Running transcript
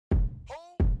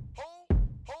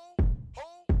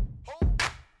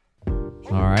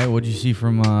All right, what'd you see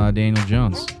from Daniel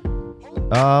Jones?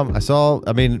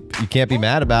 I mean, you can't be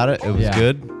mad about it. It was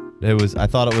good. I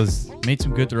thought it was made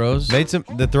some good throws.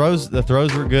 The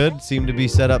throws were good. Seemed to be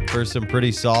set up for some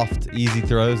pretty soft, easy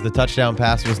throws. The touchdown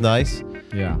pass was nice.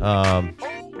 Yeah.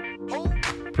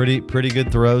 Pretty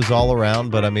good throws all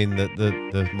around. But I mean,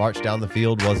 the march down the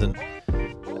field wasn't.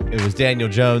 It was Daniel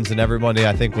Jones, and everybody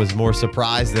I think was more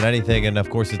surprised than anything. And of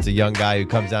course, it's a young guy who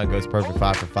comes down and goes perfect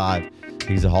 5 for 5.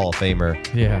 He's a Hall of Famer.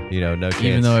 Yeah. No chance.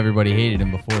 Even though everybody hated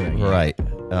him before that. Yeah. Right.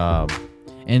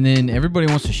 And then everybody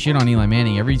wants to shit on Eli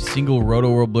Manning. Every single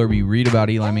Roto World blurb you read about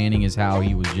Eli Manning is how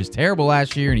he was just terrible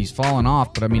last year and he's fallen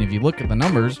off. But I mean, if you look at the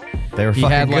numbers, they were he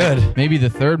fucking had good. Maybe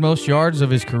the third most yards of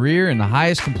his career and the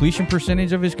highest completion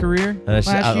percentage of his career last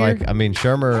year.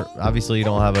 Shermer, obviously you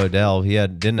don't have Odell.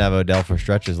 Didn't have Odell for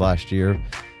stretches last year.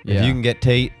 Yeah. If you can get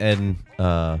Tate and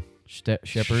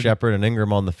Shepard and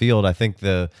Ingram on the field, I think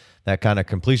that kind of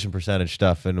completion percentage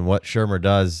stuff and what Shermer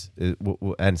does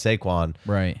and Saquon,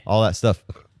 right, all that stuff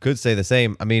could stay the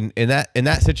same. I mean, in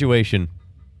that situation,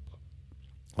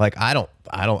 like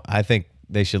I think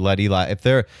they should let Eli, if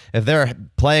they're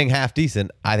playing half decent,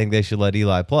 I think they should let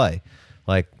Eli play.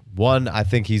 Like, one, I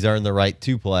think he's earned the right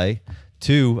to play.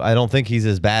 Two, I don't think he's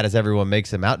as bad as everyone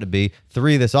makes him out to be.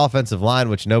 Three, this offensive line,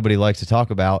 which nobody likes to talk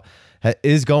about,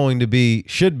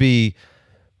 should be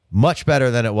much better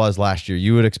than it was last year.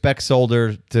 You would expect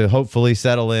Solder to hopefully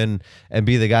settle in and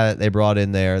be the guy that they brought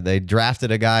in there. They drafted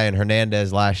a guy in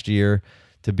Hernandez last year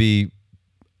to be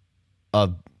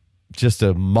just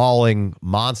a mauling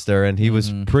monster, and he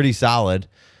was pretty solid.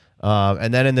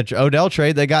 And then in the Odell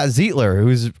trade, they got Zietler,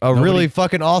 who's really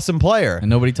fucking awesome player. And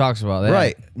nobody talks about that.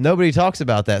 Right. Nobody talks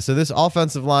about that. So this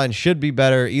offensive line should be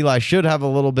better. Eli should have a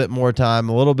little bit more time,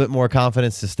 a little bit more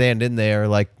confidence to stand in there.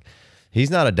 Like, he's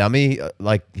not a dummy.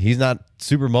 Like, he's not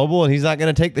super mobile, and he's not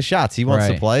going to take the shots. He wants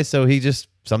to play, so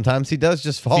sometimes he does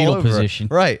just fall Fetal over. Position.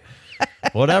 Right.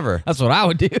 Whatever. That's what I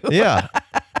would do. Yeah.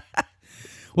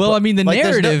 Well, I mean, the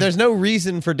narrative. There's no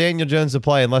reason for Daniel Jones to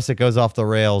play unless it goes off the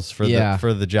rails for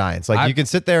the Giants. Like, you can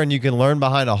sit there and you can learn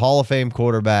behind a Hall of Fame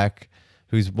quarterback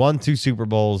who's won 2 Super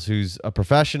Bowls, who's a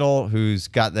professional, who's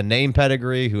got the name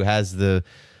pedigree, who has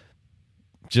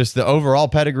just the overall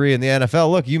pedigree in the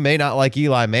NFL. Look, you may not like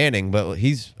Eli Manning, but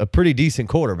he's a pretty decent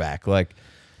quarterback. Like,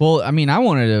 well, I mean, I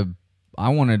wanted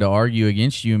to argue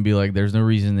against you and be like, there's no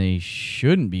reason they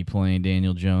shouldn't be playing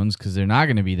Daniel Jones because they're not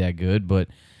going to be that good, but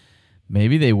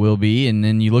maybe they will be. And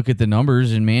then you look at the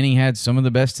numbers, and Manning had some of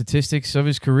the best statistics of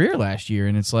his career last year,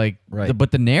 and it's like,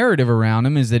 but the narrative around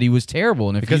him is that he was terrible,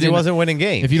 and because he wasn't winning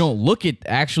games. If you don't look at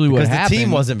actually what happened, the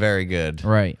team wasn't very good,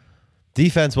 right?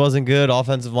 Defense wasn't good.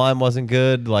 Offensive line wasn't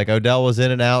good. Like, Odell was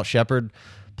in and out. Shepard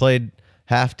played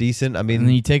half decent. I mean, and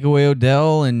then you take away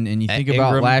Odell and you think about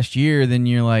Ingram. last year, then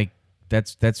you're like,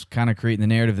 that's kind of creating the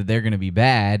narrative that they're going to be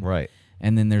bad. Right.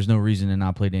 And then there's no reason to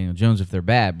not play Daniel Jones if they're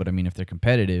bad. But, I mean, if they're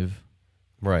competitive.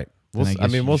 Right.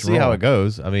 We'll see how it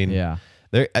goes. I mean, yeah.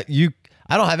 I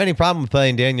don't have any problem with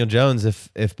playing Daniel Jones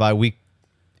if by week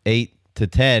 8 to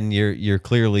 10 you're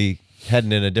clearly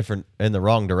heading in the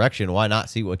wrong direction. Why not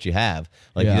see what you have?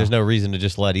 Like, there's no reason to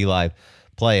just let Eli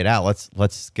play it out.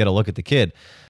 Let's get a look at the kid.